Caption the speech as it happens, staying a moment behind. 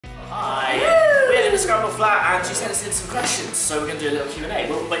the Scrambled flat and she sent us in some questions, so we're going to do a little Q&A.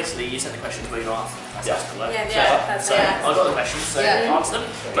 Well, basically, you sent the questions where you answer them. That's how it's going to work. So I've got the questions, so answer them.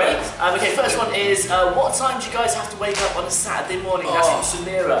 Great. Okay, first one is, what time do you guys have to wake up on a Saturday morning? That's from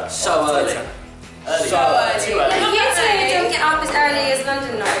Samira. So early. So early. You two don't get up as early as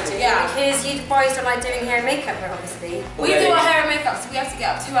London now, do you? Because you boys don't like doing hair and makeup, obviously. We do our hair and makeup, so we have to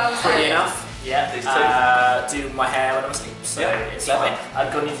get up 2 hours early. Pretty enough. Yeah, do my hair when I'm asleep, so it's fine.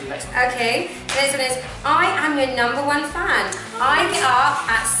 I'm going to do the next one. Okay, this one is, I am your #1 fan. I get up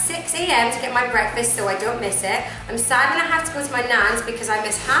at 6 AM to get my breakfast so I don't miss it. I'm sad when I have to go to my nan's because I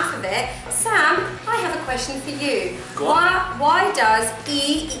miss half of it. Sam, I have a question for you. Why does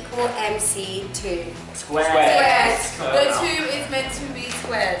E equal MC2? Squared. The 2 is meant to be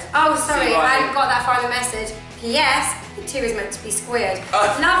squared. Oh, sorry, I hadn't got that far in the message. P.S. The 2 is meant to be squared.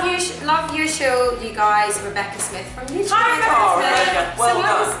 Love your show, you guys. Rebecca Smith from YouTube. Hi, Rebecca. Well so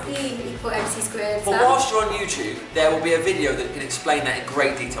done. what is E equal MC squared? But whilst you're on YouTube, there will be a video that can explain that in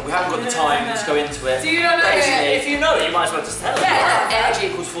great detail. We haven't got the time to go into it. Do you not know it? If you know it, you might as well just tell it. Energy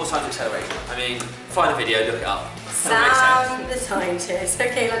equals 4 times acceleration. I mean, find a video, look it up. Sam the scientist.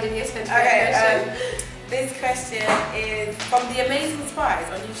 Okay, London, you're supposed to this question is from The Amazing Spies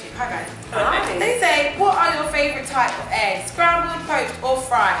on YouTube. Hi guys. Hi. They say, what are your favourite type of eggs? Scrambled, poached or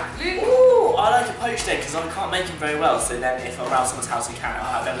fried? Luke? Ooh, I like a poached egg because I can't make them very well, so then if I'm around someone's house who can,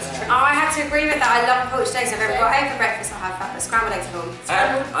 I'll have them as a treat. I have to agree with that. I love poached eggs. I've ever got egg for breakfast. I'll have scrambled eggs at home.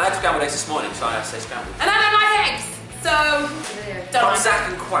 I had scrambled eggs this morning, so I have to say scrambled. And I don't like eggs, so From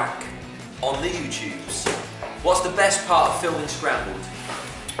Zach and Quack on the YouTubes. What's the best part of filming Scrambled?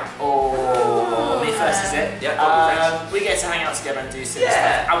 Me first, is it? Yeah, we get to hang out together and do silly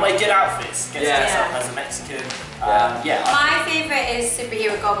stuff. And wear good outfits. Get to dress up as a Mexican. My favourite is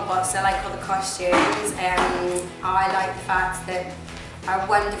superhero gogglebox. I like all the costumes. I like the fact that our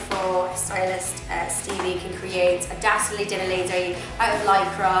wonderful stylist Stevie can create a dastardly dinner lady out of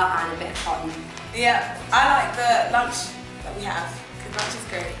lycra and a bit of cotton. Yeah, I like the lunch that we have, because lunch is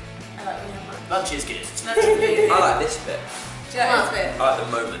great. I like when we have lunch. Lunch is good. Lunch is really I like this bit. Do you like this bit? I like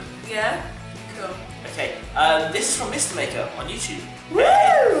the moment. Yeah? Cool. Okay, this is from Mr. Maker on YouTube.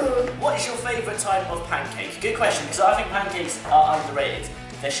 Woo! What is your favourite type of pancake? Good question, because I think pancakes are underrated.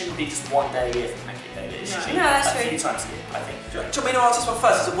 There shouldn't be just one day a year for pancake day. It should be that's a true. few times a year, I think. Do you want me to answer this one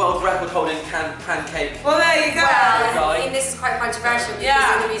first? It's a world record holding pancake. Well, there you go. Well, I mean, this is quite controversial because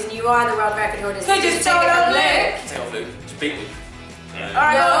the only reason you are the world record holder is So because just you take it from Luke. Luke. Take off Luke. Just beat Luke.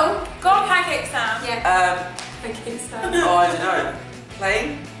 Alright, No. go on pancake, Sam. Yeah. Pancake Sam. Oh, I don't know.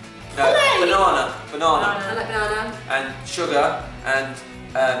 Plain? No, banana. I like banana. And sugar and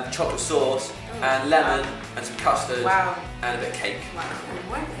chocolate sauce and lemon and some custard and a bit of cake. Wow,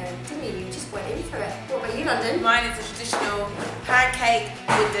 you went there, didn't you? You just went in for it. What about you, London? Mine is a traditional pancake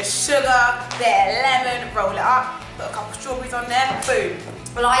with the sugar, bit of lemon, roll it up, put a couple of strawberries on there, boom.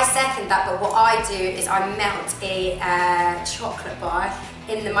 Well, I second that, but what I do is I melt a chocolate bar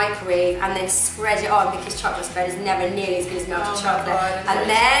in the microwave and then spread it on because chocolate spread is never nearly as good as melted chocolate. And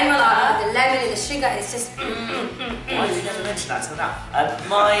then we'll add the lemon and the sugar and it's just Why did you never mention that till now?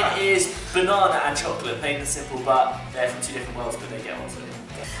 Mine is banana and chocolate, plain and simple, but they're from 2 different worlds, but they get on to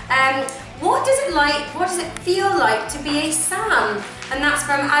it. what does it feel like to be a Sam? And that's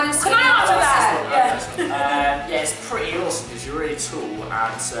from Adam Smith. Can I answer that? Yeah, it's pretty awesome because you're really tall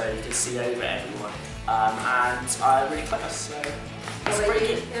and so you can see over everyone. And I'm really clever, so it's pretty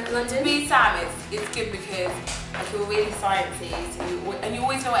good. London? Me, Sam, it's good because like, you're really sciencey, and you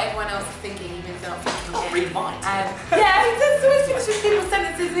always know what everyone else is thinking, even if they're not thinking it. Read minds. Yeah, he says always switches people's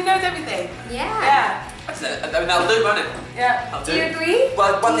sentences, he knows everything. Yeah. That's it. I mean, that'll do, won't it? Yeah. Do you agree?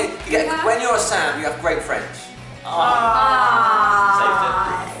 Well, one thing, when you're a Sam, you have great friends.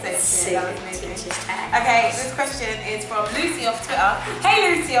 Okay, this question is from Lucy off Twitter.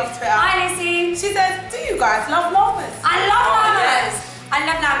 Hey Lucy off Twitter. Hi Lucy. She says, do you guys love llamas? I love llamas. I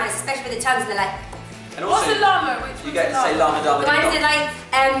love llamas, especially with the tongues and the like. And What's also, a llama? you get to say llama dama. The one is it like,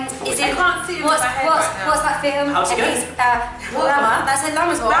 is it, I can't see it with my head right now. what's that film? How's it going? Llama. That's a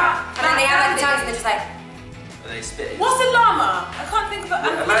llama's walk. And then they have like the tongues and they're just like. And they spit it. What's a llama? I can't think of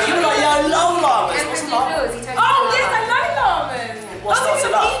it. You're like, yeah, I love llamas. What's a llama? Oh yes, I like llamas. What's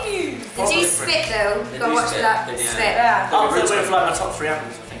a llama? Did you spit though? They Go do watch spit, that. yeah. Spit. Yeah. I'll put it for like my top 3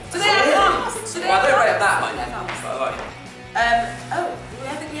 animals, I think. Do they have lungs? Well, I don't rate it that much, but I like it.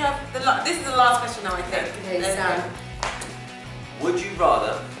 I think we have this is the last question now, I think. Okay, Sam. Would you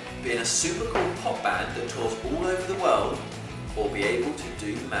rather be in a super cool pop band that tours all over the world, or be able to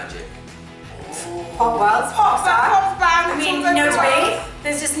do magic? Pop world. Pop band. I mean, you know me.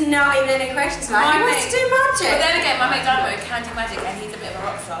 There's just not even any questions about it. He wants to do magic. But then again, my mate Damo can do magic and he's a bit of a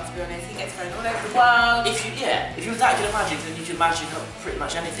rock star, to be honest. He gets thrown all over the world. If you were that good at magic, then you could magic up pretty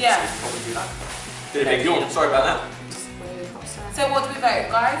much anything. Yeah. So you could probably do that. Did a big yawn, sorry about that. So what do we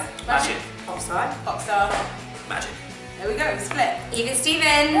vote, guys? Magic. Popstar. Popstar. Magic. There we go, split. Even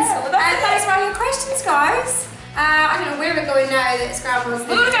Stevens. Yeah, well, those are all your questions, guys. I don't know where we're going now that Scrambled.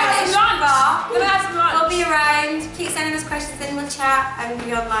 We're going to go have some lunch. We're going to have some lunch. We'll be around. Keep sending us questions, then we'll chat and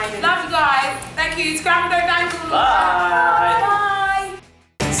be online. Love you guys. Thank you. Scrambled over ankles. Bye.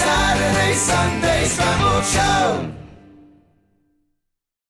 Bye. Saturday, Sunday, Scrambled Show.